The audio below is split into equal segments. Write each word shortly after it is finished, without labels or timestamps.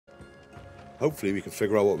Hopefully we can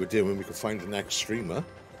figure out what we're doing. We can find the next streamer.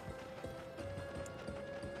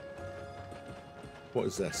 What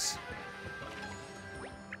is this?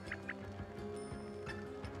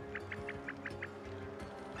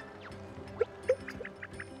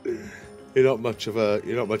 You're not much of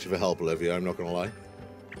a help, Olivia, I'm not gonna lie.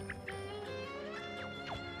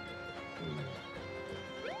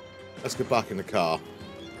 Let's get back in the car.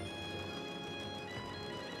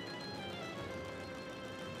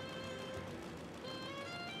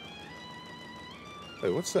 Hey,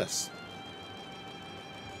 what's this?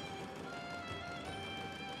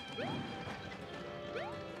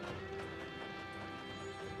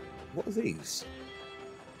 What are these?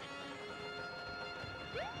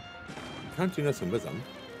 Can't do nothing with them.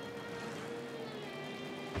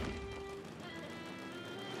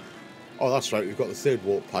 Oh, that's right, we've got the third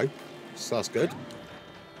warp pipe, so that's good.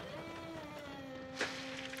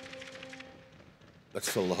 Let's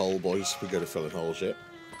fill the hole, boys. We're good at filling holes yet.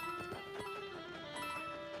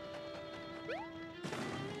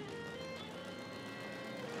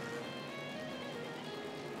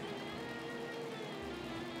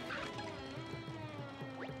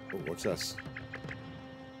 Oh, what's this?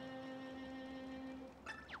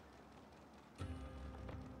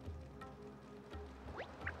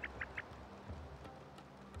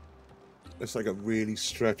 It's like a really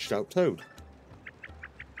stretched out toad.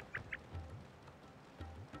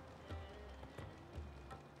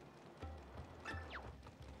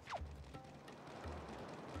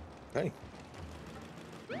 Okay.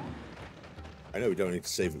 I know we don't need to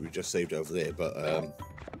save it, we just saved it over there, but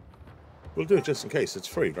we'll do it just in case. It's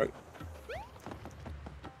free, right?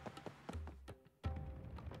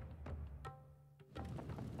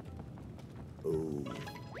 Oh.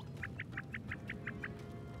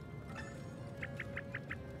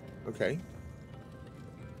 Okay.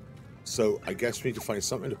 So, I guess we need to find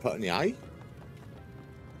something to put in the eye?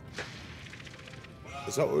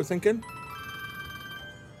 Is that what we're thinking?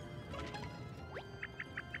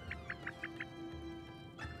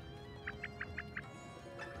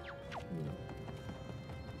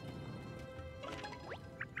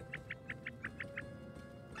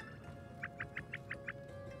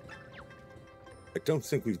 I don't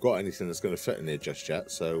think we've got anything that's going to fit in there just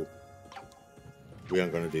yet, so we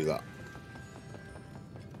aren't going to do that.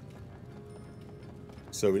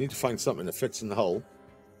 So we need to find something that fits in the hole.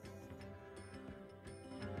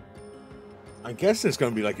 I guess it's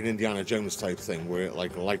going to be like an Indiana Jones type thing where it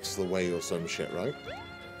like lights the way or some shit, right?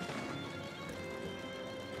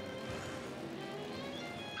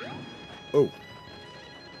 Oh.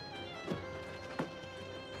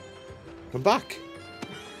 Come back.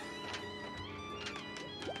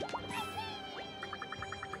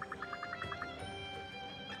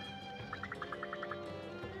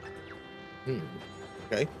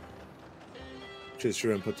 Okay. Cheers for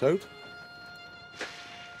your input, Toad.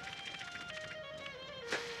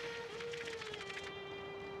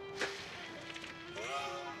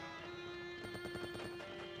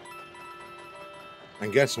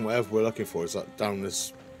 I'm guessing whatever we're looking for is that down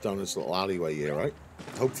this little alleyway here, right?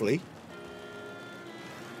 Hopefully.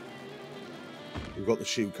 We've got the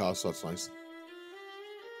shoe car, so that's nice.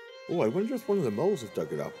 Oh, I wonder if one of the moles have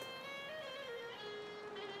dug it up.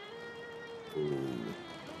 Ooh.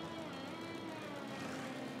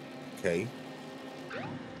 Okay.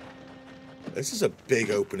 This is a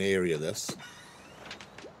big open area, this.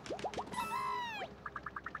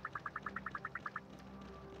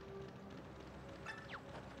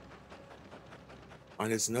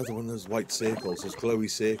 And it's another one of those white circles, those glowy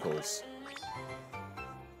circles.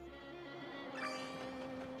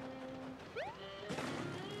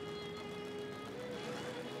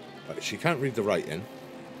 Right, she can't read the writing.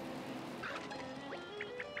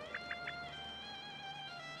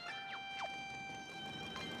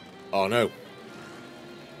 Oh no.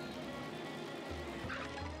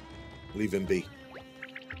 Leave him be.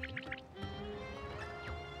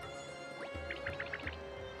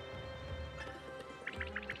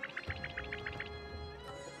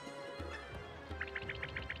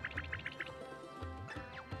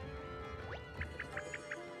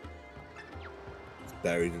 It's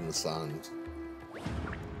buried in the sand.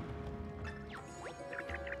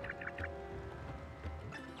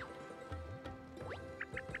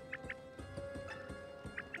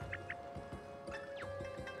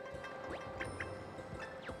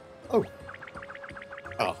 Oh.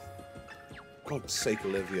 Oh. God's sake,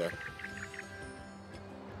 Olivia.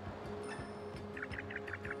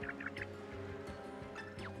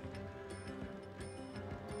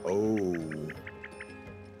 Oh.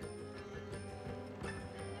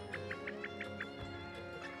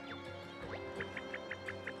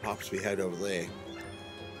 Perhaps we head over there.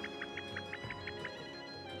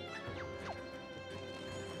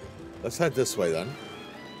 Let's head this way then.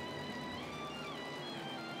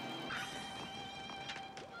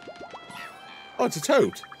 Oh, it's a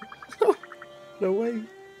toad. No way.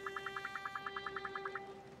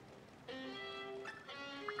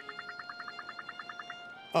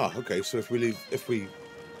 Ah, okay, so if we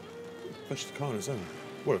push the car on its own.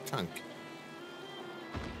 What a tank.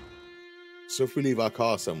 So if we leave our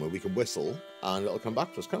car somewhere, we can whistle and it'll come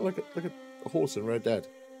back to us. Kind of like a horse in Red Dead.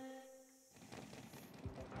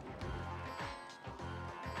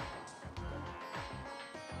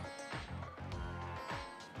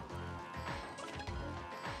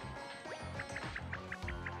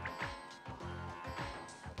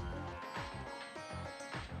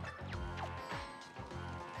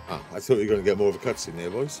 Ah, I thought you were going to get more of a cutscene there,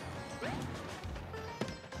 boys.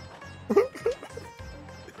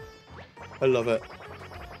 I love it.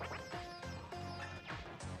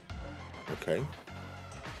 Okay.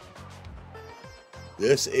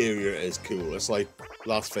 This area is cool. It's like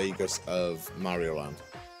Las Vegas of Mario Land.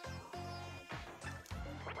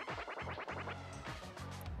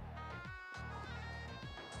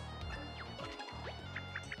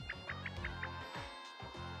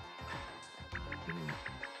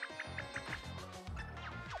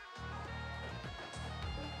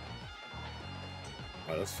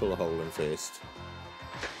 Right, let's fill a hole in first.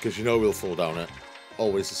 Because you know we'll fall down it.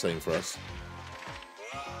 Always the same for us.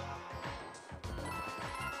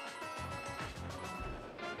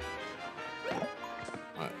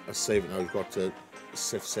 Right, let's save it now. We've got to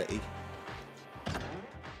Sif City.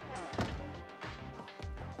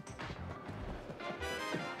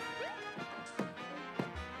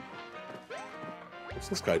 What's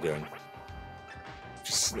this guy doing?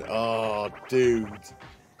 Just, oh, dude.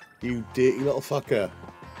 You dirty little fucker.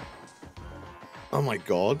 Oh my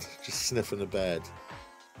god. Just sniffing the bed.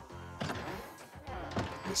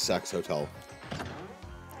 The Sax Hotel.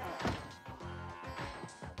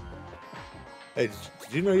 Hey,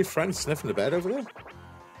 did you know your friend's sniffing the bed over there?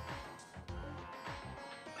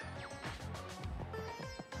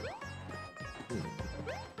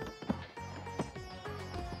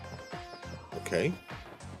 Okay.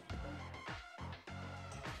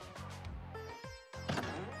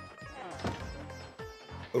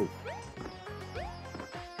 Oh.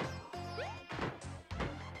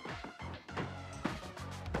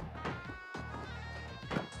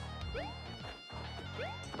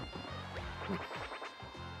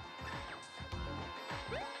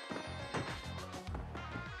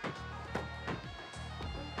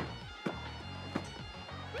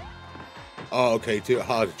 Oh, okay, do it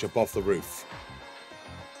harder. Jump off the roof.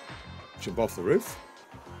 Jump off the roof?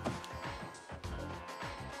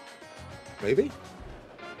 Maybe?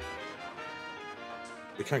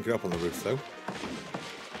 We can't get up on the roof, though.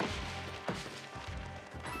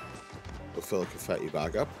 We'll fill a confetti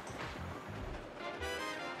bag up.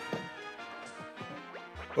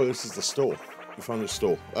 Oh, this is the store. We found the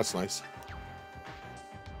store. That's nice.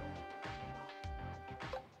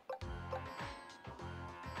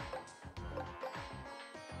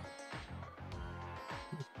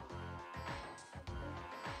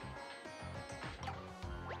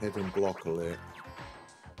 Hidden block alert.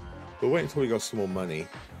 We'll wait until we got some more money,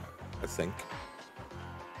 I think.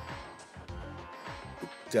 We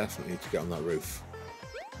definitely need to get on that roof.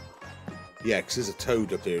 Yeah, because there's a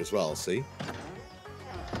toad up here as well, see?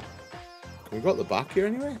 Can we go at the back here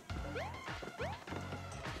anyway?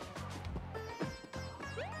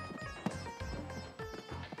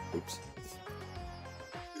 Oops.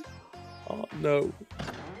 Oh, no.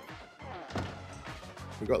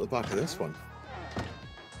 We got the back of this one.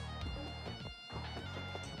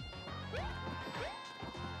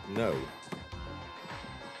 No.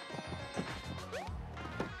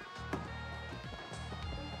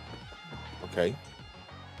 Okay.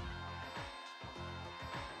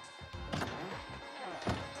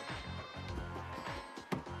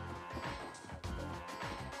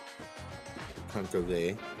 Can't go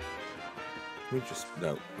there. We just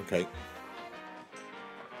no. Okay.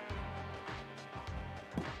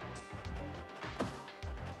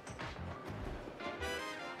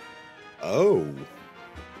 Oh.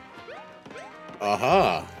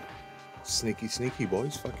 Aha! Sneaky, sneaky,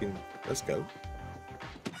 boys. Fucking, let's go.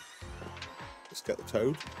 Let's get the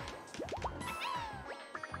toad.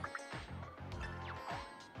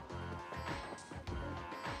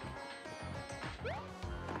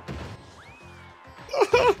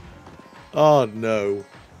 Oh, no.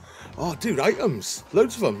 Oh, dude, items.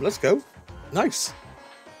 Loads of them. Let's go. Nice.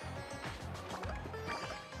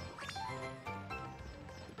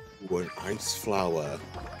 Ooh, an ice flower.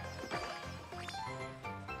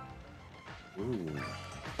 Ooh.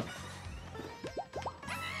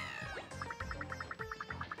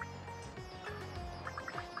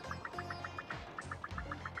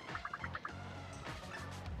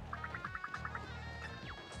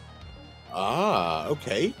 Ah,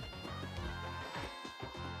 okay.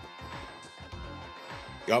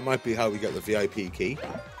 That might be how we get the VIP key.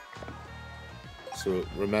 So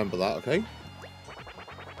remember that, okay?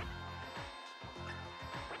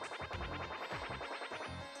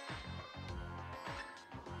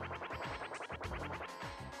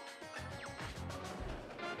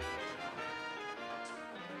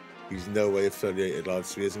 He's no way affiliated, lads,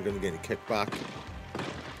 so he isn't going to get any kickback.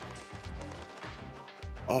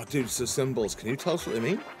 Oh, dude, it's the symbols. Can you tell us what they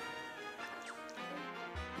mean?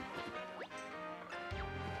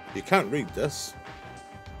 You can't read this.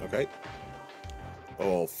 Okay.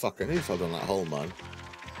 Oh, fuck, I need to fall down that hole, man.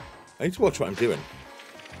 I need to watch what I'm doing.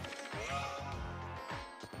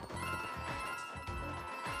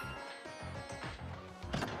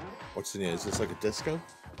 What's in here? Is this like a disco?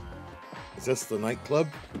 Is this the nightclub?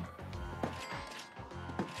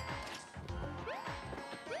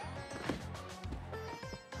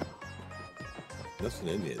 Nothing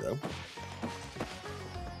in here, though.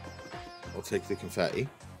 I'll take the confetti.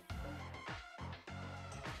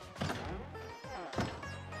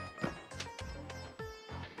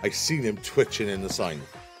 I seen him twitching in the sign.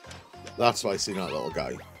 That's why I seen that little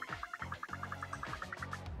guy.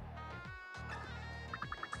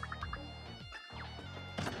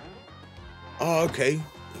 Oh, okay.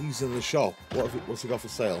 He's in the shop. What's he got for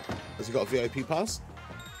sale? Has he got a VIP pass?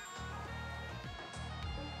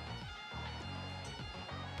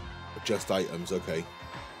 Just items, okay.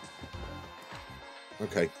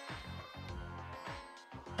 Okay.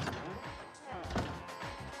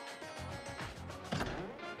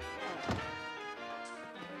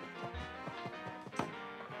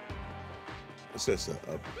 What's this?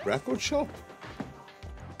 A record shop?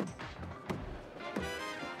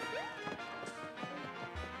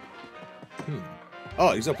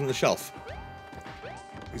 Oh, he's up on the shelf.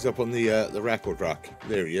 He's up on the record rack.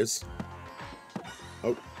 There he is.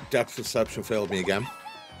 Oh, depth perception failed me again.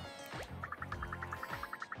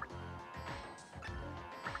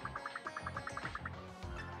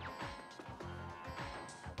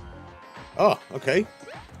 Oh, okay.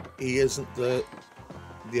 He isn't the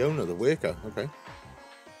owner, the worker. Okay.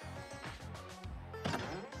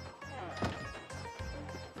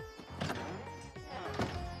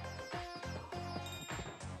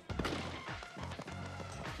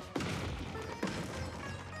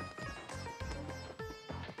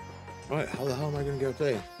 Right, how the hell am I going to get up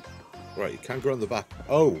there? Right, you can't go on the back.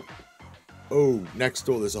 Oh! Oh, next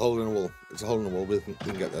door, there's a hole in the wall. There's a hole in the wall. We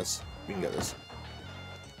can get this. We can get this.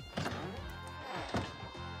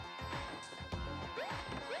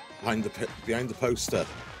 Behind the poster.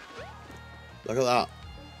 Look at that.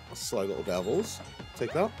 Sly little devils.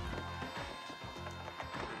 Take that.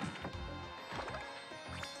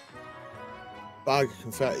 Bag of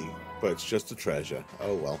confetti, but it's just a treasure.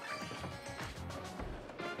 Oh well.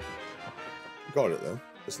 Got it though.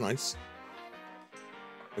 It's nice.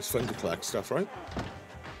 It's fun to collect stuff, right?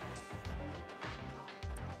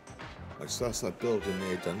 Right, so that's that building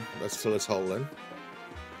there done. Let's fill this hole in.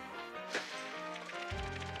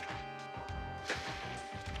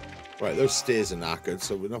 Right, those stairs are knackered,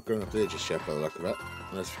 so we're not going up there just yet by the look of it.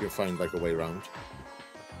 Unless we can find like a way around.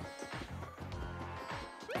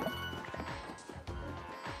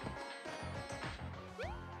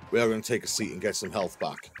 We are going to take a seat and get some health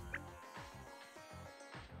back.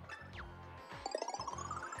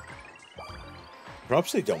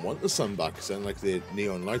 Perhaps they don't want the sun back, because then like the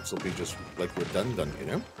neon lights will be just like redundant, you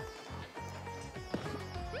know?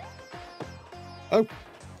 Oh.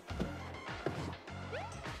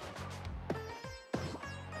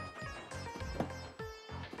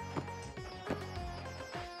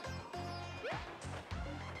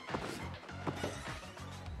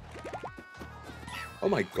 Oh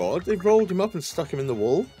my god, they rolled him up and stuck him in the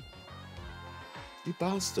wall? You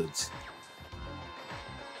bastards.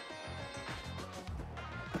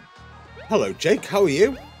 Hello, Jake. How are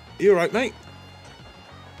you? Are you alright, mate?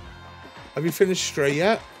 Have you finished Stray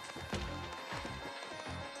yet?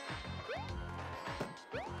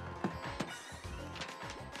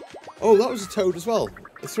 Oh, that was a toad as well.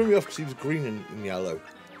 It threw me off because he was green and yellow.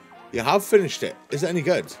 You have finished it. Is it any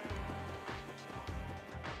good?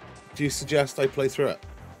 Do you suggest I play through it?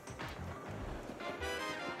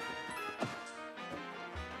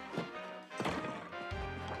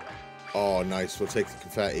 Oh, nice. We'll take the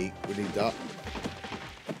confetti. We need that.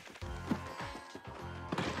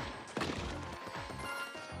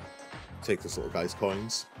 Take this little guy's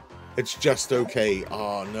coins. It's just okay.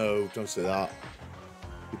 Oh, no, don't say that.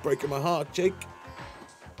 You're breaking my heart, Jake.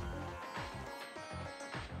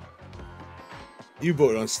 You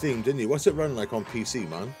bought it on Steam, didn't you? What's it run like on PC,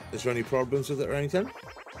 man? Is there any problems with it or anything?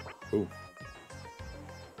 Ooh.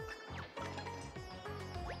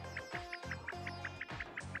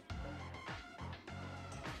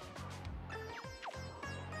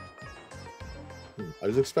 I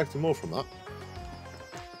was expecting more from that.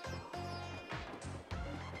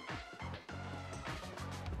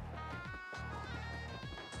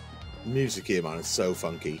 Music here, man, is so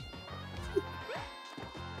funky. It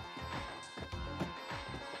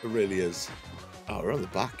really is. Oh, we're on the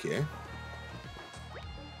back here.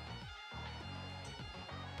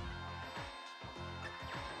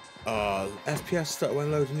 FPS started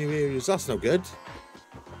when loading new areas. That's no good.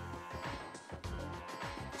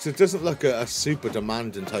 So it doesn't look a super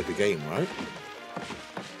demanding type of game, right?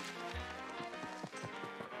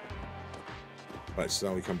 Right, so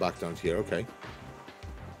now we come back down to here. Okay.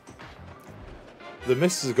 The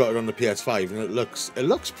missus has got it on the PS5, and it looks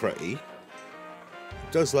pretty.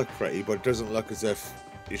 It does look pretty, but it doesn't look as if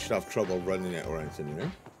you should have trouble running it or anything, you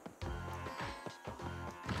know?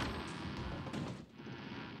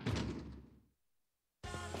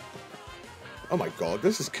 Oh my god,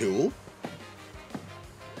 this is cool.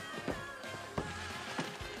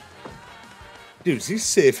 Dude, is he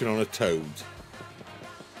surfing on a toad?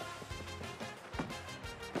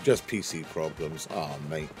 Just PC problems. Oh,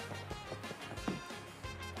 mate.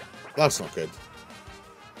 That's not good.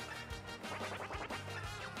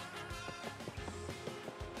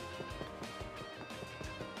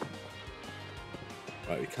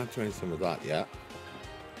 Right, we can't do anything with that yet.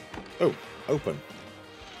 Oh, open.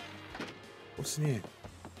 What's in here?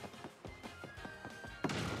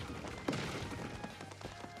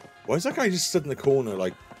 Why is that guy just stood in the corner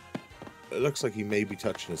like... It looks like he may be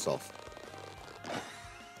touching himself.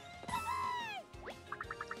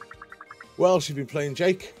 Well, she's been playing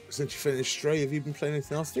Jake since you finished Stray. Have you been playing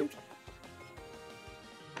anything else, dude?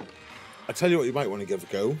 I tell you what, you might want to give a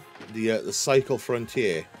go. The Cycle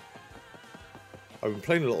Frontier. I've been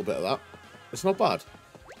playing a little bit of that. It's not bad.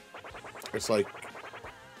 It's like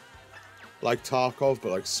Tarkov,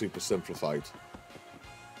 but like super simplified.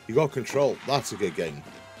 You got Control. That's a good game.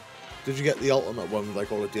 Did you get the ultimate one with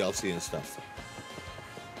like all the DLC and stuff?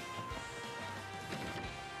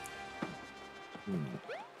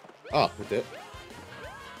 Ah, we did.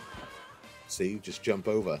 See, just jump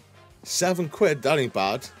over. £7, that ain't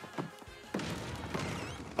bad.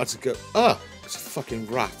 That's a good... Ah, it's a fucking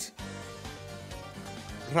rat.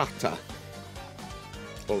 Rata.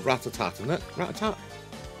 Or rat-a-tat, isn't it? Rat-a-tat.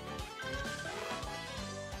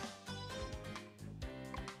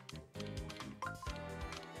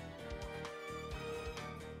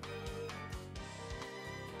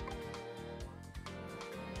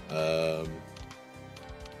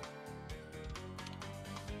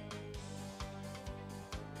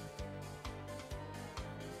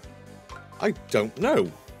 I don't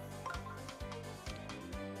know.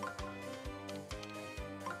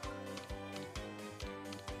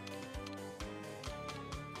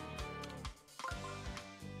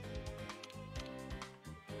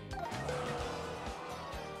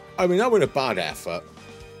 I mean, that wasn't a bad effort.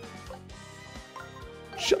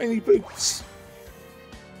 Shiny boots.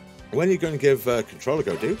 When are you going to give Control a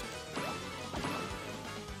go, dude?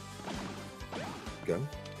 Go.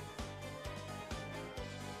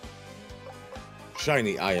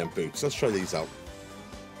 Shiny iron boots. Let's try these out.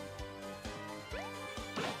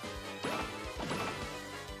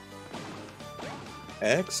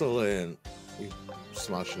 Excellent. We're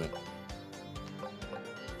smashing it.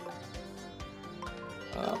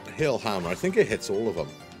 Hill hammer. I think it hits all of them.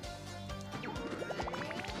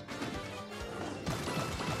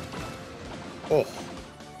 Oh.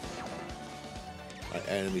 Right,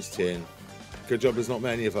 enemies turn. Good job there's not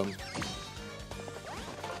many of them.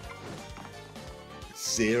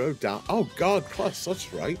 0 down. Oh god, plus,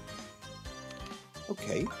 that's right.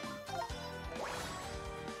 Okay.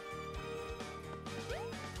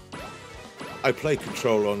 I played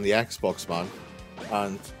Control on the Xbox, man,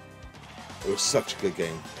 and it was such a good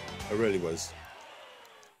game. It really was.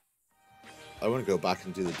 I want to go back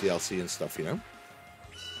and do the DLC and stuff, you know?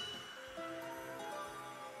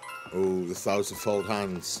 Oh, the 1,000-fold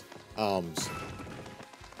hands. Arms.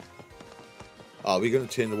 Are we going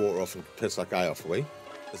to turn the water off and piss that guy off, are we?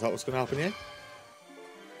 Is that what's going to happen here?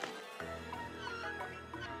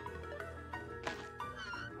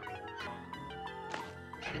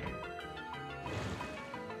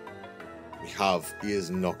 We have. He is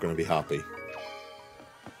not going to be happy.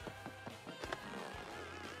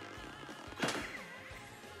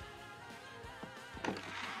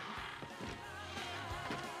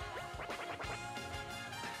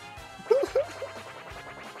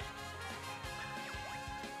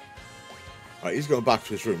 Right, he's going back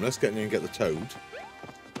to his room. Let's get in there and get the toad.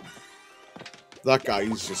 That guy,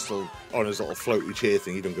 he's just still on his little floaty chair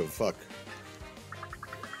thing. He don't give a fuck.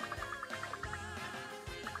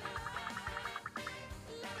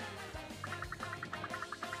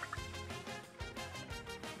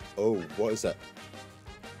 Oh, what is that?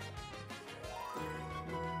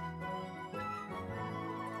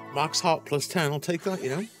 Max Heart plus 10. I'll take that,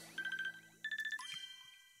 you know.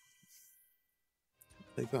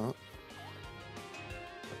 Take that.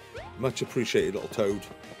 Much appreciated, little toad.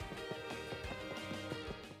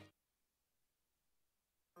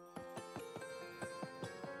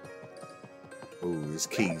 Oh, there's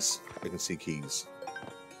keys. I can see keys.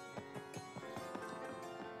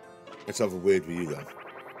 Let's have a word with you then.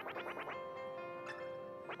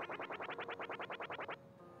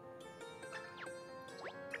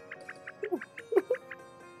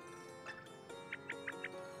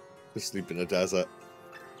 Sleep in the desert.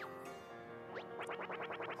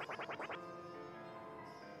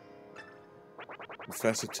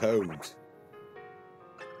 Professor Toad.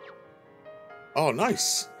 Oh,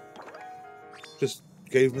 nice. Just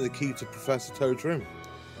gave me the key to Professor Toad's room.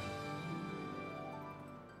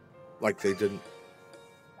 Like they didn't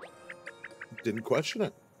question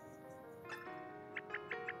it.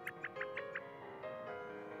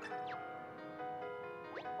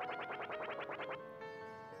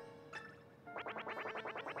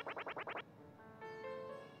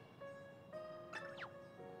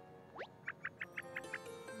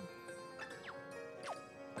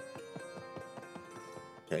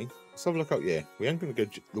 Okay, let's have a look out here. We ain't going to go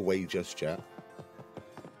the way just yet.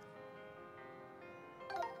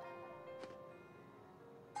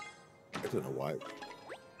 I don't know why.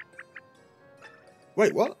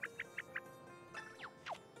 Wait, what?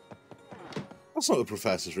 That's not the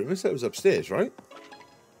professor's room. I said it was upstairs, right?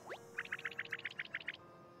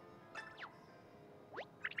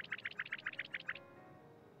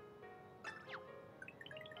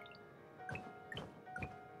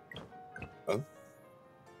 Oh.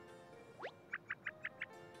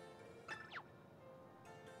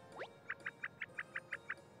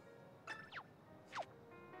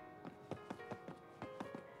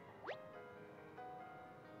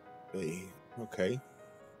 Hey, okay.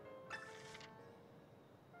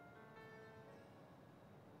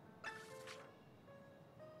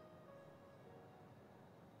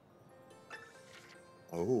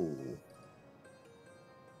 Oh.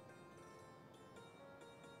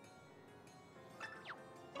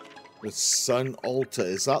 The sun altar.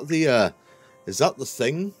 Is that the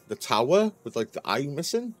thing? The tower with like the eye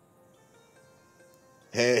missing?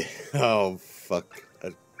 Hey, oh fuck.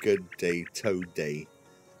 A good day, Toad Day.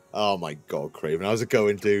 Oh my god, Craven. How's it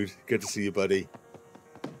going, dude? Good to see you, buddy.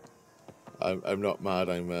 I'm not mad,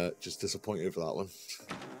 I'm just disappointed for that one.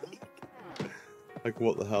 Like,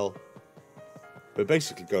 what the hell? We're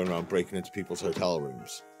basically going around breaking into people's hotel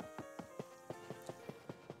rooms.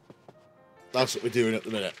 That's what we're doing at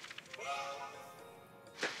the minute.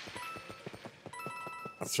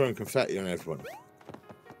 I'm throwing confetti on everyone.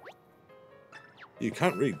 You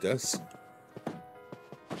can't read this.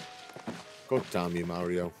 God damn you,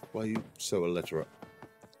 Mario. Why are you so illiterate?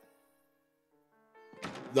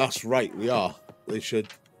 That's right, we are. They should...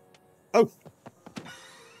 Oh!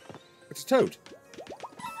 It's a toad.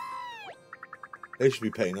 They should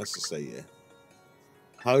be paying us to stay here.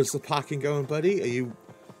 How's the packing going, buddy? Are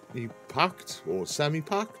you packed? Or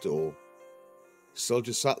semi-packed? Or still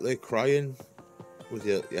just sat there crying with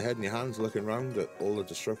your head in your hands looking around at all the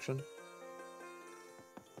destruction?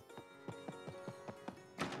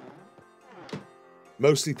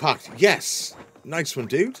 Mostly packed. Yes! Nice one,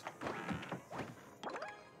 dude.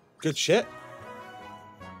 Good shit.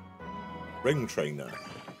 Ring trainer.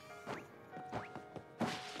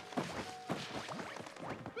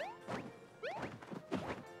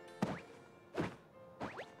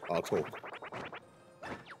 I'll talk.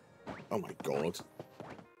 Oh my god.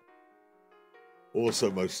 Also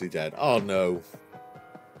mostly dead. Oh no.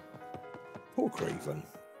 Poor Craven.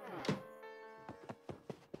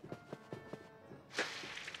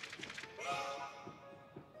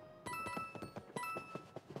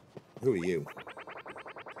 Who are you?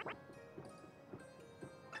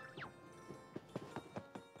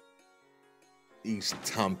 He's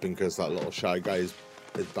tamping because that little shy guy is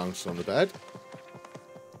bouncing on the bed.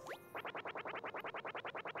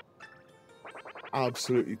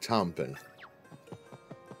 Absolutely tamping.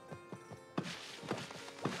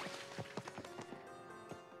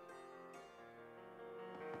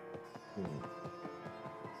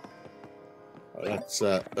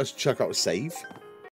 Let's check out a save.